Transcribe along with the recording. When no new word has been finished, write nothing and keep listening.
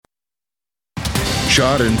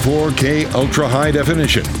Shot in 4K ultra high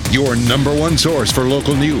definition. Your number one source for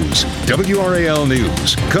local news. WRAL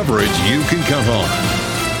News. Coverage you can count on.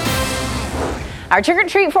 Our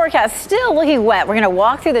trick-or-treat forecast still looking wet. We're going to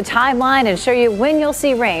walk through the timeline and show you when you'll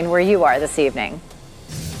see rain where you are this evening.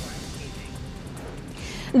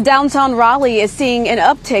 Downtown Raleigh is seeing an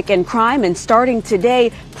uptick in crime, and starting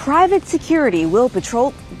today, private security will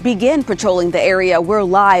begin patrolling the area. We're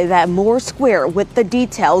live at Moore Square with the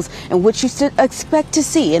details and what you should expect to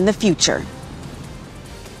see in the future.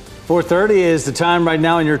 4:30 is the time right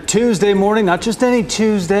now on your Tuesday morning, not just any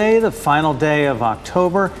Tuesday, the final day of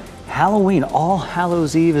October. Halloween, All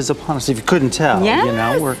Hallows Eve is upon us. If you couldn't tell, yes. You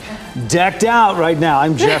know, we're decked out right now.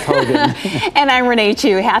 I'm Jeff Hogan. And I'm Renee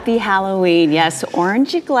Chu. Happy Halloween. Yes,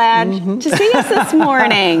 aren't you glad to see us this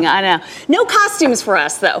morning? I know. No costumes for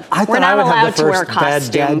us, though. We're not allowed to wear costumes.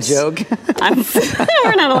 Bad dad joke.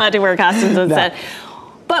 We're not allowed to wear costumes instead. No.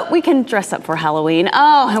 But we can dress up for Halloween.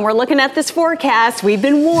 Oh, and we're looking at this forecast. We've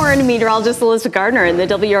been warned, meteorologist Elizabeth Gardner in the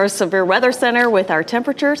WRAL Severe Weather Center, with our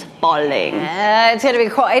temperatures falling. It's going to be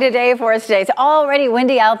quite a day for us today. It's already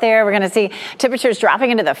windy out there. We're going to see temperatures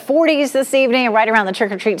dropping into the 40s this evening, right around the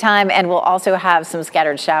trick-or-treat time, and we'll also have some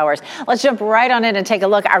scattered showers. Let's jump right on in and take a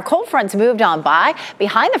look. Our cold front's moved on by.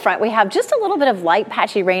 Behind the front, we have just a little bit of light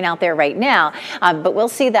patchy rain out there right now, but we'll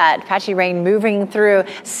see that patchy rain moving through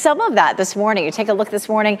some of that this morning. You take a look this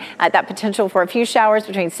morning at that potential for a few showers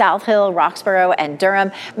between South Hill, Roxborough, and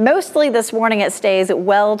Durham. Mostly this morning it stays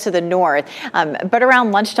well to the north, but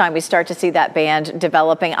around lunchtime we start to see that band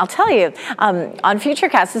developing. I'll tell you, on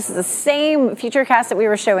Futurecast, this is the same Futurecast that we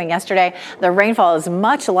were showing yesterday. The rainfall is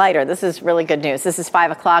much lighter. This is really good news. This is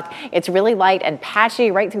 5 o'clock. It's really light and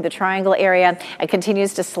patchy right through the Triangle area. It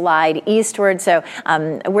continues to slide eastward, so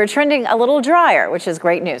we're trending a little drier, which is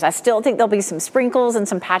great news. I still think there'll be some sprinkles and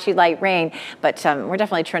some patchy light rain, but we're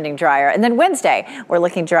definitely trending drier. And then Wednesday, we're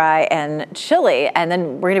looking dry and chilly. And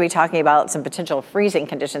then we're going to be talking about some potential freezing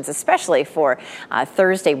conditions, especially for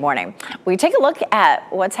Thursday morning. We take a look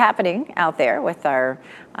at what's happening out there with our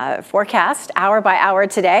forecast hour by hour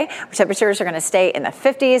today. Temperatures are going to stay in the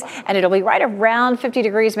 50s, and it'll be right around 50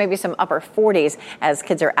 degrees, maybe some upper 40s as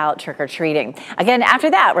kids are out trick-or-treating. Again, after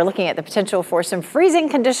that, we're looking at the potential for some freezing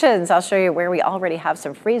conditions. I'll show you where we already have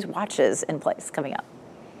some freeze watches in place coming up.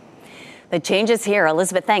 The changes here.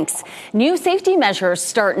 Elizabeth, thanks. New safety measures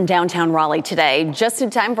start in downtown Raleigh today, just in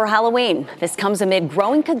time for Halloween. This comes amid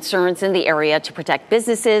growing concerns in the area to protect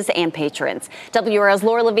businesses and patrons. WRAL's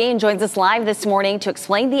Laura Levine joins us live this morning to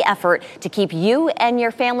explain the effort to keep you and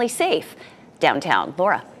your family safe downtown.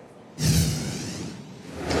 Laura.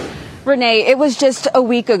 Renee, it was just a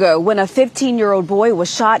week ago when a 15-year-old boy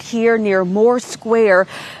was shot here near Moore Square,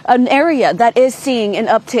 an area that is seeing an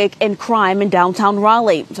uptick in crime in downtown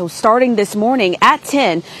Raleigh. So starting this morning at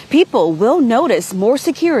 10, people will notice more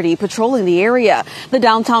security patrolling the area. The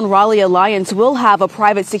Downtown Raleigh Alliance will have a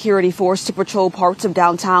private security force to patrol parts of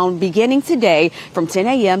downtown beginning today from 10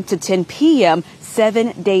 a.m. to 10 p.m.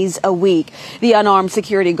 7 days a week. The unarmed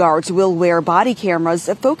security guards will wear body cameras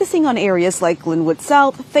focusing on areas like Glenwood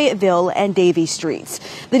South, Fayetteville, and Davie Streets.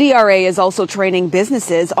 The DRA is also training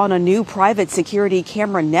businesses on a new private security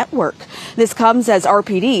camera network. This comes as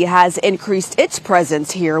RPD has increased its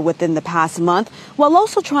presence here within the past month, while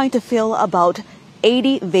also trying to fill about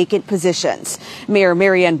 80 vacant positions. Mayor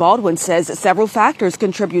Marianne Baldwin says several factors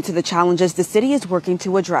contribute to the challenges the city is working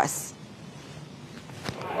to address.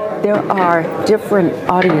 There are different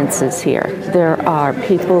audiences here. There are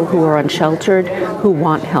people who are unsheltered who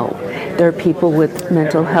want help. There are people with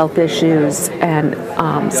mental health issues and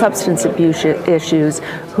substance abuse issues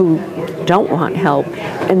who don't want help.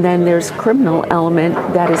 And then there's criminal element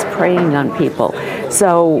that is preying on people.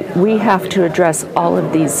 So we have to address all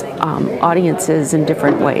of these audiences in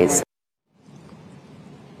different ways.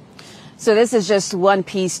 So this is just one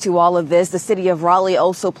piece to all of this. The city of Raleigh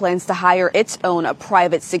also plans to hire its own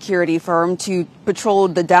private security firm to patrol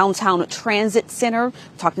the downtown transit center,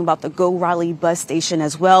 talking about the Go Raleigh bus station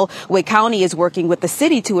as well. Wake County is working with the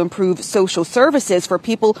city to improve social services for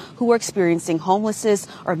people who are experiencing homelessness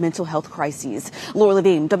or mental health crises. Laura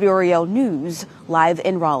Levine, WRAL News, live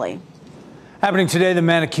in Raleigh. Happening today, the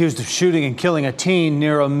man accused of shooting and killing a teen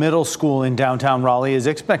near a middle school in downtown Raleigh is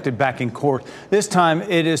expected back in court. This time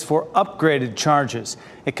it is for upgraded charges.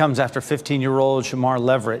 It comes after 15-year-old Shamar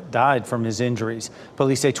Leverett died from his injuries.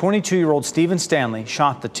 Police say 22-year-old Stephen Stanley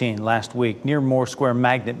shot the teen last week near Moore Square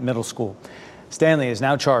Magnet Middle School. Stanley is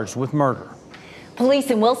now charged with murder.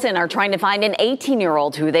 Police in Wilson are trying to find an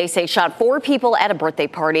 18-year-old who they say shot 4 people at a birthday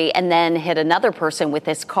party and then hit another person with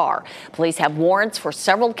his car. Police have warrants for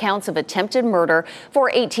several counts of attempted murder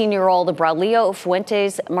for 18-year-old Braulio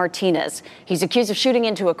Fuentes Martinez. He's accused of shooting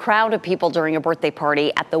into a crowd of people during a birthday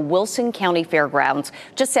party at the Wilson County Fairgrounds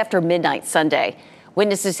just after midnight Sunday.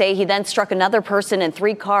 Witnesses say he then struck another person in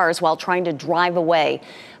 3 cars while trying to drive away.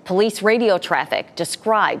 Police radio traffic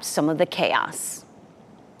describes some of the chaos.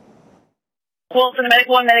 Wilson, Medic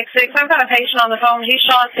 1, Medic 6. I've got a patient on the phone. He's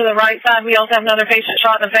shot to the right side. We also have another patient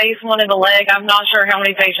shot in the face, one in the leg. I'm not sure how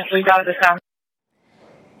many patients we've got at this time.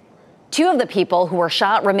 2 of the people who were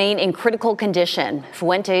shot remain in critical condition.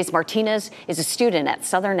 Fuentes Martinez is a student at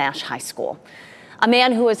Southern Nash High School. A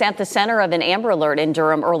man who was at the center of an Amber Alert in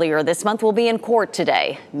Durham earlier this month will be in court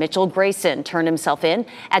today. Mitchell Grayson turned himself in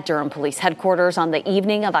at Durham Police Headquarters on the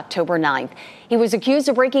evening of October 9th. He was accused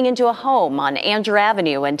of breaking into a home on Andrew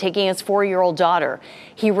Avenue and taking his 4-year-old daughter.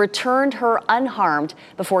 He returned her unharmed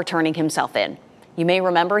before turning himself in. You may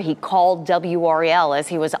remember he called WRAL as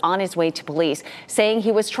he was on his way to police, saying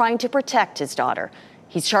he was trying to protect his daughter.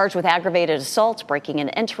 He's charged with aggravated assault, breaking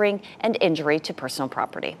and entering, and injury to personal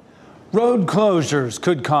property. Road closures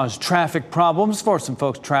could cause traffic problems for some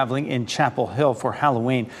folks traveling in Chapel Hill for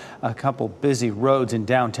Halloween. A couple busy roads in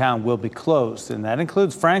downtown will be closed, and that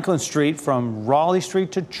includes Franklin Street from Raleigh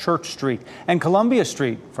Street to Church Street and Columbia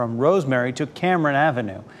Street from Rosemary to Cameron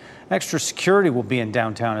Avenue. Extra security will be in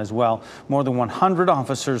downtown as well. More than 100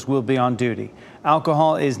 officers will be on duty.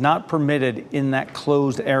 Alcohol is not permitted in that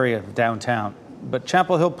closed area of downtown, but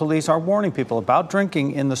Chapel Hill police are warning people about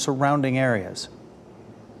drinking in the surrounding areas.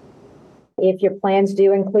 If your plans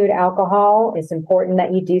do include alcohol, it's important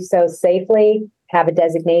that you do so safely. Have a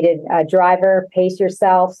designated driver, pace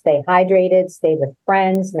yourself, stay hydrated, stay with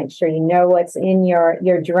friends, make sure you know what's in your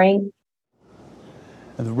drink.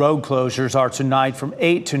 And the road closures are tonight from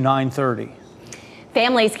 8 to 9:30.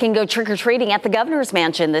 Families can go trick-or-treating at the governor's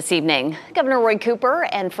mansion this evening. Governor Roy Cooper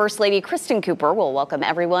and First Lady Kristen Cooper will welcome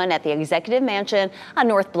everyone at the Executive Mansion on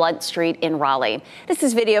North Blunt Street in Raleigh. This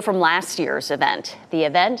is video from last year's event. The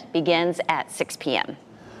event begins at 6 p.m.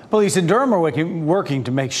 Police in Durham are working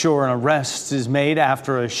to make sure an arrest is made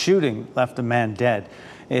after a shooting left a man dead.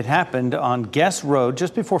 It happened on Guest Road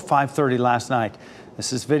just before 5:30 last night.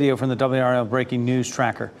 This is video from the WRAL Breaking News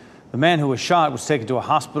Tracker. The man who was shot was taken to a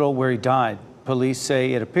hospital where he died. Police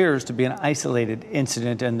say it appears to be an isolated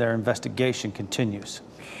incident and their investigation continues.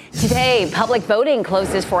 Today, public voting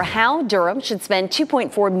closes for how Durham should spend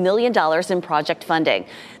 $2.4 million in project funding.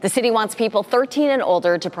 The city wants people 13 and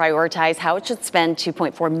older to prioritize how it should spend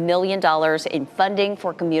 $2.4 million in funding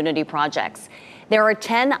for community projects. There are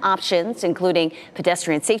 10 options, including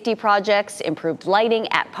pedestrian safety projects, improved lighting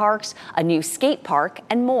at parks, a new skate park,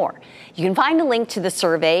 and more. You can find a link to the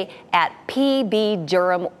survey at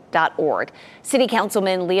pbdurham.org. City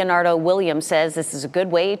Councilman Leonardo Williams says this is a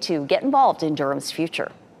good way to get involved in Durham's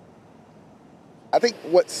future. I think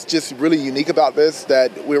what's just really unique about this,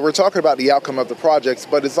 that we're talking about the outcome of the projects,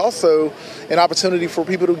 but it's also an opportunity for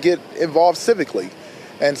people to get involved civically.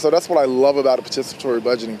 And so that's what I love about a participatory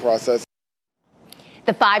budgeting process.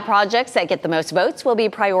 The 5 projects that get the most votes will be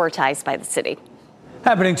prioritized by the city.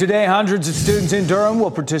 Happening today, hundreds of students in Durham will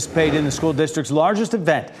participate in the school district's largest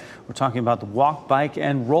event. We're talking about the Walk, Bike,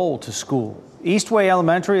 and Roll to School. Eastway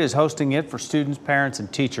Elementary is hosting it for students, parents,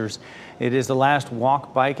 and teachers. It is the last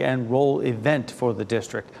Walk, Bike, and Roll event for the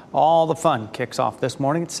district. All the fun kicks off this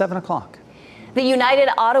morning at 7 o'clock. The United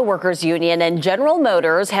Auto Workers Union and General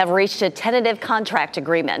Motors have reached a tentative contract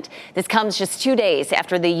agreement. This comes just 2 days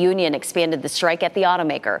after the union expanded the strike at the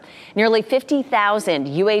automaker. Nearly 50,000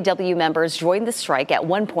 UAW members joined the strike at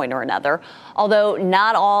one point or another, although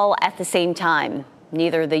not all at the same time.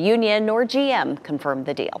 Neither the union nor GM confirmed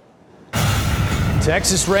the deal.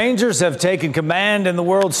 Texas Rangers have taken command in the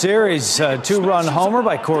World Series. A 2-run homer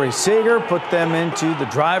by Corey Seager put them into the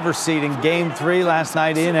driver's seat in Game 3 last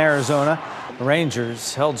night in Arizona. The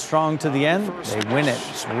Rangers held strong to the end. They win it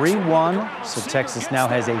 3-1, so Texas now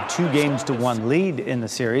has a 2-1 lead in the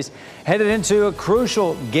series. Headed into a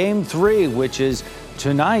crucial Game 3, which is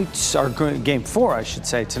tonight, or Game 4, I should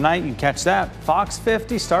say. Tonight, you can catch that, Fox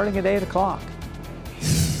 50, starting at 8 o'clock.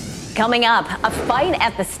 Coming up, a fight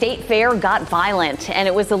at the state fair got violent, and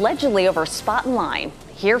it was allegedly over spot and line.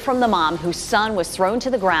 Hear from the mom whose son was thrown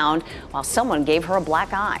to the ground while someone gave her a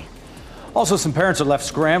black eye. Also, some parents are left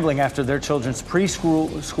scrambling after their children's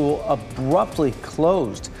preschool abruptly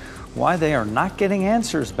closed. Why they are not getting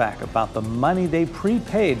answers back about the money they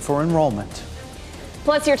prepaid for enrollment.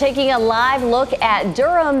 Plus, you're taking a live look at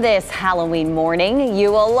Durham this Halloween morning.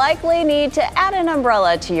 You will likely need to add an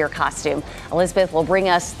umbrella to your costume. Elizabeth will bring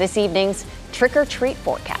us this evening's trick-or-treat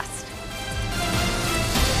forecast.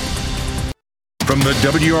 From the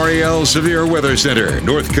WRAL Severe Weather Center,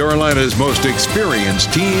 North Carolina's most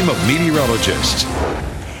experienced team of meteorologists.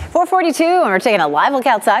 442, and we're taking a live look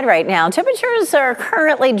outside right now. Temperatures are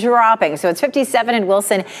currently dropping, so it's 57 in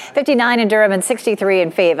Wilson, 59 in Durham, and 63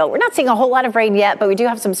 in Fayetteville. We're not seeing a whole lot of rain yet, but we do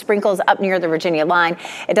have some sprinkles up near the Virginia line.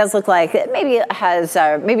 It does look like it maybe has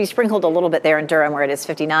sprinkled a little bit there in Durham, where it is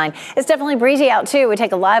 59. It's definitely breezy out, too. We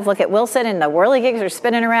take a live look at Wilson, and the whirligigs are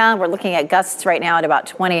spinning around. We're looking at gusts right now at about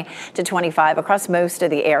 20 to 25 across most of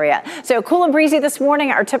the area. So cool and breezy this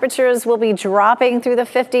morning. Our temperatures will be dropping through the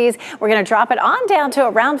 50s. We're going to drop it on down to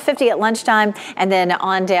around 50 at lunchtime, and then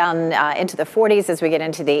on down into the 40s as we get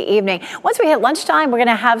into the evening. Once we hit lunchtime, we're going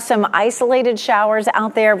to have some isolated showers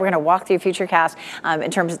out there. We're going to walk through Futurecast in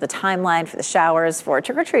terms of the timeline for the showers for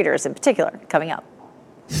trick-or-treaters in particular coming up.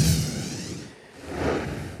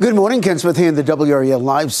 Good morning, Ken Smith here in the WRAL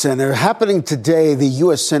Live Center. Happening today, the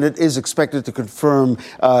U.S. Senate is expected to confirm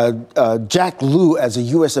Jack Lew as a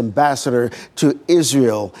U.S. ambassador to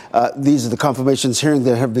Israel. These are the confirmations hearings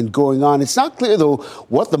that have been going on. It's not clear, though,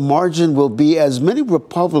 what the margin will be, as many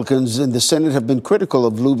Republicans in the Senate have been critical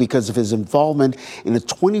of Lew because of his involvement in a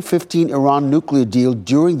 2015 Iran nuclear deal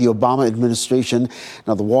during the Obama administration.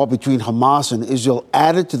 Now, the wall between Hamas and Israel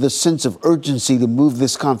added to the sense of urgency to move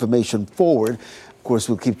this confirmation forward. Of course,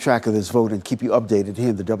 we'll keep track of this vote and keep you updated here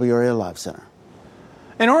in the WRAL Live Center.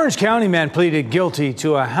 An Orange County man pleaded guilty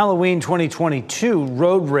to a Halloween 2022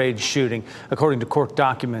 road rage shooting. According to court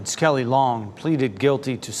documents, Kelly Long pleaded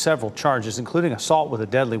guilty to several charges, including assault with a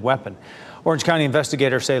deadly weapon. Orange County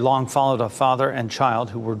investigators say Long followed a father and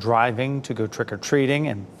child who were driving to go trick-or-treating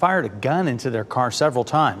and fired a gun into their car several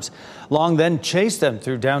times. Long then chased them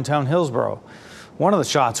through downtown Hillsborough. One of the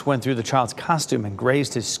shots went through the child's costume and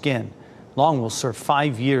grazed his skin. Long will serve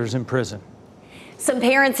 5 years in prison. Some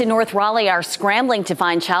parents in North Raleigh are scrambling to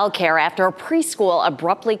find childcare after a preschool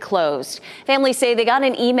abruptly closed. Families say they got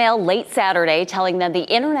an email late Saturday telling them the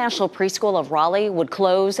International Preschool of Raleigh would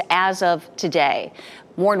close as of today.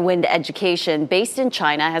 Mornwind Education, based in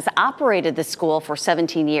China, has operated the school for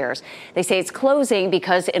 17 years. They say it's closing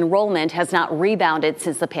because enrollment has not rebounded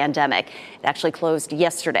since the pandemic. It actually closed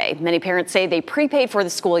yesterday. Many parents say they prepaid for the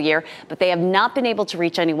school year, but they have not been able to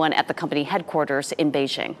reach anyone at the company headquarters in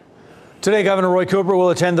Beijing. Today, Governor Roy Cooper will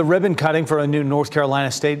attend the ribbon cutting for a new North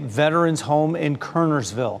Carolina State Veterans Home in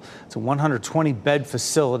Kernersville. It's a 120-bed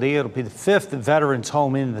facility. It'll be the 5th veterans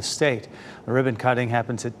home in the state. The ribbon cutting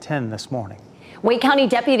happens at 10 this morning. Wake County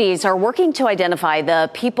deputies are working to identify the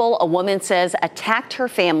people a woman says attacked her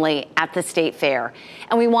family at the state fair.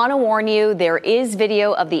 And we want to warn you, there is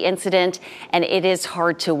video of the incident, and it is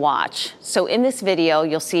hard to watch. So in this video,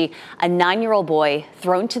 you'll see a 9-year-old boy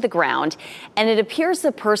thrown to the ground, and it appears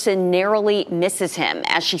the person narrowly misses him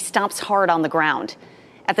as she stomps hard on the ground.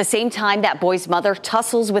 At the same time, that boy's mother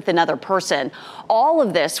tussles with another person. All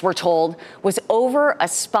of this, we're told, was over a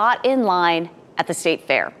spot in line at the state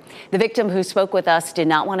fair. The victim who spoke with us did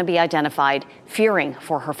not want to be identified, fearing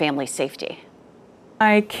for her family's safety.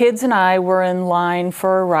 My kids and I were in line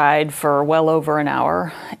for a ride for well over an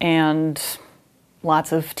hour, and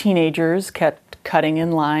lots of teenagers kept cutting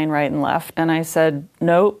in line right and left. And I said,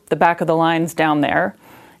 nope, the back of the line's down there.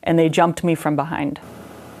 And they jumped me from behind.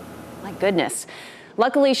 My goodness.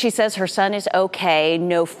 Luckily, she says her son is okay,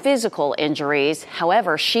 no physical injuries.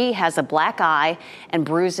 However, she has a black eye and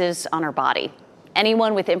bruises on her body.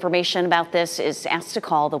 Anyone with information about this is asked to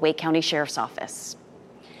call the Wake County Sheriff's Office.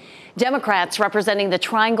 Democrats representing the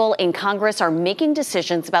Triangle in Congress are making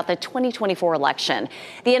decisions about the 2024 election.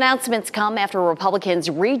 The announcements come after Republicans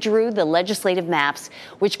redrew the legislative maps,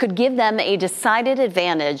 which could give them a decided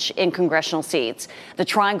advantage in congressional seats. The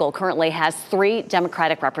Triangle currently has 3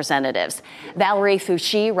 Democratic representatives. Valerie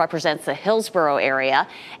Fouché represents the Hillsborough area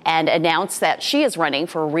and announced that she is running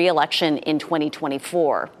for re-election in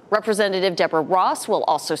 2024. Representative Deborah Ross will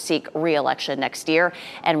also seek re-election next year,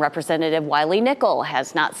 and Representative Wiley Nickel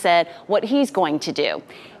has not said what he's going to do.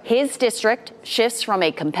 His district shifts from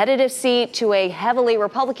a competitive seat to a heavily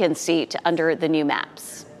Republican seat under the new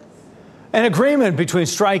maps. An agreement between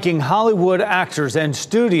striking Hollywood actors and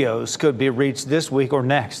studios could be reached this week or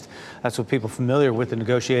next. That's what people familiar with the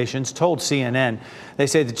negotiations told CNN. They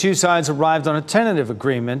say the two sides arrived on a tentative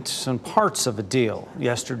agreement on parts of a deal.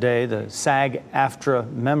 Yesterday, the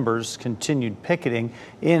SAG-AFTRA members continued picketing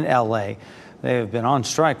in L.A. They have been on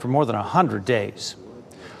strike for more than 100 days.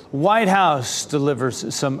 White House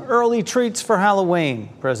delivers some early treats for Halloween.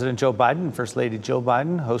 President Joe Biden and First Lady Jill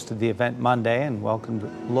Biden hosted the event Monday and welcomed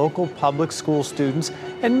local public school students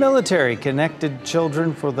and military-connected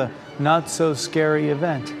children for the not-so-scary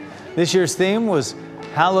event. This year's theme was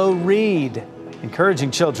Hallow Read,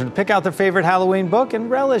 encouraging children to pick out their favorite Halloween book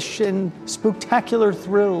and relish in spectacular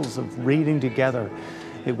thrills of reading together.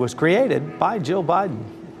 It was created by Jill Biden.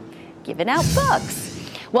 Giving out books.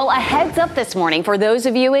 Well, a heads up this morning for those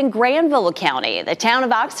of you in Granville County. The town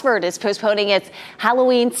of Oxford is postponing its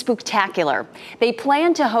Halloween Spooktacular. They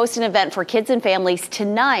plan to host an event for kids and families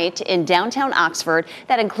tonight in downtown Oxford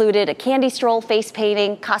that included a candy stroll, face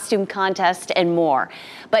painting, costume contest, and more.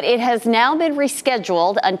 But it has now been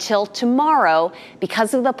rescheduled until tomorrow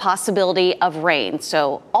because of the possibility of rain.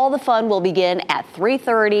 So all the fun will begin at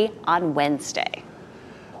 3:30 on Wednesday.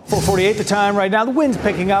 4:48 the time right now. The wind's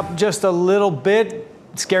picking up just a little bit.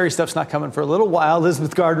 Scary stuff's not coming for a little while.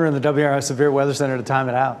 Elizabeth Gardner in the WRAL Severe Weather Center to time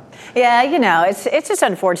it out. Yeah, you know, it's just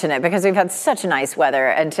unfortunate because we've had such nice weather,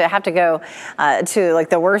 and to have to go to like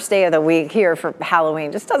the worst day of the week here for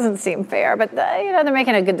Halloween just doesn't seem fair. But you know, they're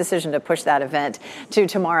making a good decision to push that event to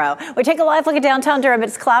tomorrow. We take a live look at downtown Durham.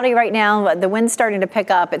 It's cloudy right now. The wind's starting to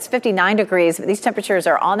pick up. It's 59 degrees, but these temperatures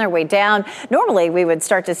are on their way down. Normally, we would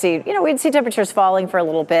start to see, you know, we'd see temperatures falling for a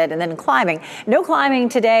little bit and then climbing. No climbing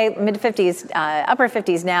today. Mid 50s, upper 50s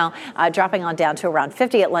now, dropping on down to around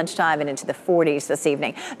 50 at lunchtime and into the 40s this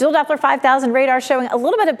evening. Dual Doppler 5000 radar showing a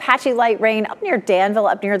little bit of patchy light rain up near Danville,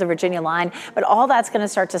 up near the Virginia line, but all that's going to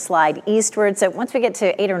start to slide eastward. So once we get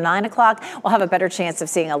to 8 or 9 o'clock, we'll have a better chance of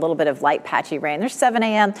seeing a little bit of light patchy rain. There's 7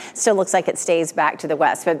 a.m. Still looks like it stays back to the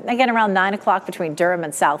west. But again, around 9 o'clock between Durham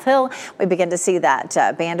and South Hill, we begin to see that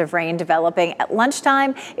band of rain developing. At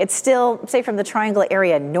lunchtime, it's still, say, from the Triangle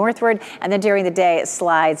area northward, and then during the day, it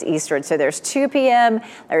slides eastward. So there's 2 p.m.,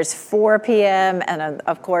 there's 4 p.m., and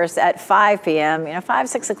of course at 5 p.m., 5,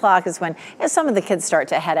 6 o'clock is when some of the kids start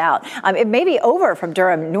to head out. It may be over from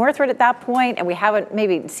Durham northward at that point, and we haven't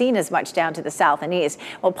maybe seen as much down to the south and east.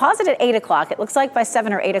 We'll pause it at 8 o'clock. It looks like by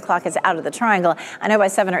 7 or 8 o'clock it's out of the Triangle. I know by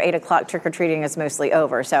 7 or 8 o'clock trick-or-treating is mostly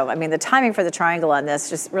over. So, I mean, the timing for the Triangle on this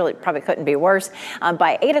just really probably couldn't be worse.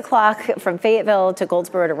 By 8 o'clock from Fayetteville to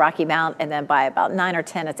Goldsboro to Rocky Mount, and then by about 9 or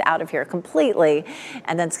 10, it's out of here completely,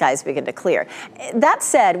 and then skies begin to clear. That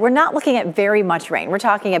said, we're not looking at very much rain. We're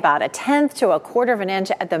talking about 1/10 to 1/4 of an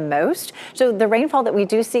inch at the most. So the rainfall that we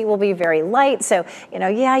do see will be very light. So,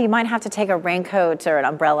 yeah, you might have to take a raincoat or an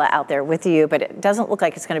umbrella out there with you, but it doesn't look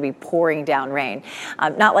like it's going to be pouring down rain.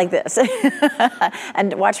 Not like this.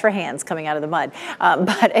 And watch for hands coming out of the mud.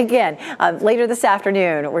 But again, later this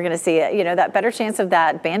afternoon, we're going to see, that better chance of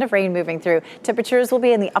that band of rain moving through. Temperatures will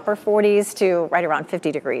be in the upper 40s to right around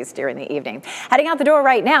 50 degrees during the evening. Heading out the door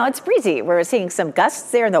right now, it's breezy. We're seeing some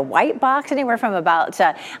gusts there in the white box, anywhere from about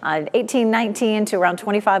 18, 19 to around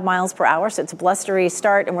 25 miles per hour. So it's a blustery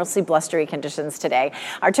start, and we'll see blustery conditions today.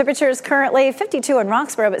 Our temperatures currently 52 in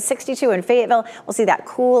Roxborough, but 62 in Fayetteville. We'll see that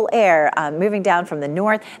cool air moving down from the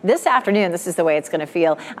north. This afternoon, this is the way it's going to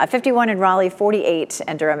feel. 51 in Raleigh, 48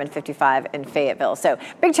 in Durham, and 55 in Fayetteville. So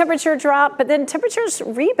big temperature drop, but then temperatures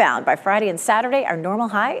rebound by Friday and Saturday. Our normal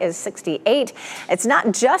high is 68. It's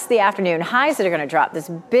not just the afternoon highs that are going to drop. This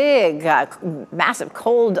big, massive,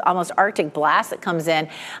 cold, almost Arctic blast that comes in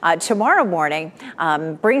tomorrow morning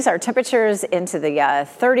brings our temperatures into the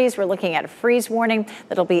 30s. We're looking at a freeze warning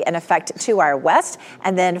that'll be in effect to our west.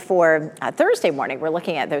 And then for Thursday morning, we're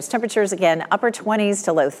looking at those temperatures again, upper 20s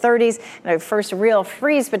to low 30s, and our first real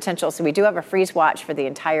freeze potential. So we do have a freeze watch for the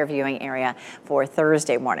entire viewing area for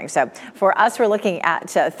Thursday morning. So for us, we're looking at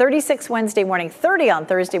 36 Wednesday morning, 30 on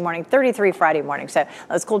Thursday morning, 33 Friday morning. So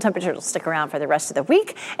those cool temperatures will stick around for the rest of the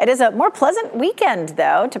week. It is a more pleasant weekend,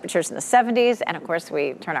 though. Temperatures in the 70s, and of course,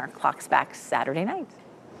 we turn our clocks back Saturday night.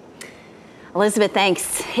 Elizabeth,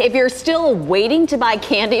 thanks. If you're still waiting to buy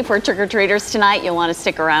candy for trick-or-treaters tonight, you'll want to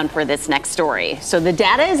stick around for this next story. So the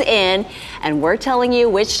data is in, and we're telling you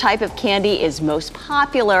which type of candy is most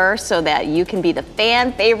popular so that you can be the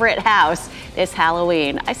fan favorite house this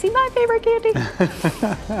Halloween. I see my favorite candy.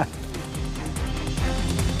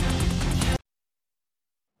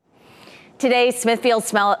 Today, Smithfield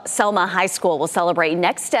Selma High School will celebrate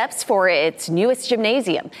next steps for its newest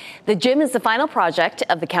gymnasium. The gym is the final project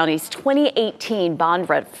of the county's 2018 bond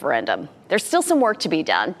referendum. There's still some work to be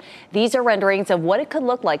done. These are renderings of what it could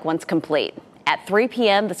look like once complete. At 3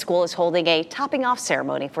 p.m., the school is holding a topping off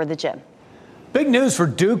ceremony for the gym. Big news for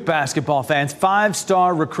Duke basketball fans.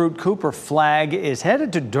 5-star recruit Cooper Flagg is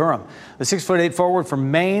headed to Durham. The 6'8" forward from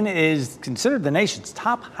Maine is considered the nation's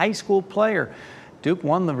top high school player. Duke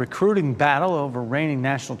won the recruiting battle over reigning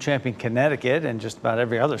national champion Connecticut and just about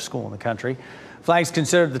every other school in the country. Flagg's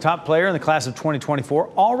considered the top player in the class of 2024,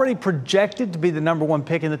 already projected to be the #1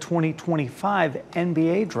 pick in the 2025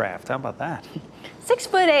 NBA draft. How about that?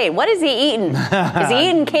 6'8". What is he eating? Is he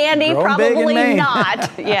eating candy? Growing big in Probably Maine. not.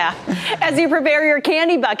 Yeah. As you prepare your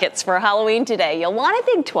candy buckets for Halloween today, you'll want to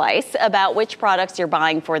think twice about which products you're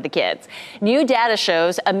buying for the kids. New data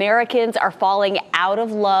shows Americans are falling out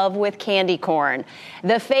of love with candy corn.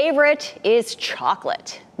 The favorite is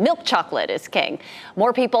chocolate. Milk chocolate is king.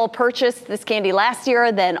 More people purchased this candy last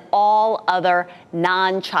year than all other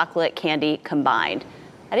non-chocolate candy combined.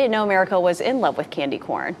 I didn't know America was in love with candy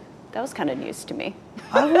corn. That was kind of news to me.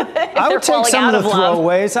 I would take some of the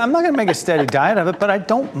throwaways. I'm not going to make a steady diet of it, but I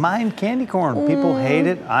don't mind candy corn. People hate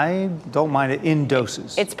it. I don't mind it in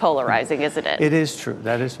doses. It's polarizing, isn't it? It is true.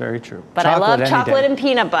 That is very true. But I love chocolate and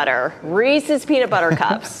peanut butter. Reese's peanut butter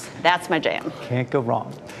cups. That's my jam. Can't go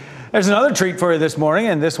wrong. There's another treat for you this morning,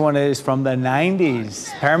 and this one is from the 90s.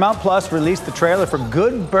 Paramount Plus released the trailer for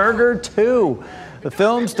Good Burger 2. The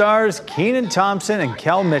film stars Kenan Thompson and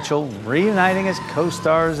Kel Mitchell reuniting as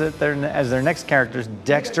co-stars as their next characters,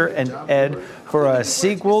 Dexter and Ed, for a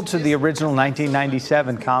sequel to the original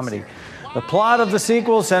 1997 comedy. The plot of the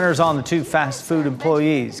sequel centers on the two fast food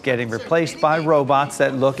employees getting replaced by robots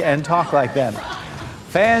that look and talk like them.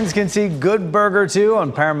 Fans can see Good Burger 2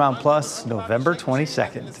 on Paramount Plus November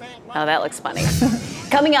 22nd. Oh, that looks funny.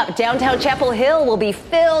 Coming up, downtown Chapel Hill will be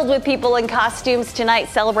filled with people in costumes tonight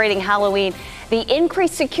celebrating Halloween. The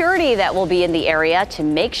increased security that will be in the area to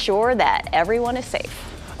make sure that everyone is safe.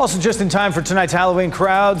 Also, just in time for tonight's Halloween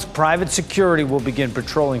crowds, private security will begin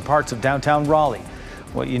patrolling parts of downtown Raleigh.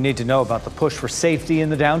 What you need to know about the push for safety in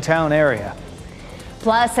the downtown area.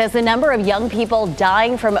 Plus, as the number of young people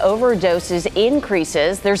dying from overdoses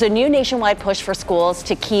increases, there's a new nationwide push for schools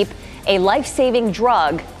to keep a life-saving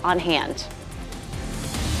drug on hand.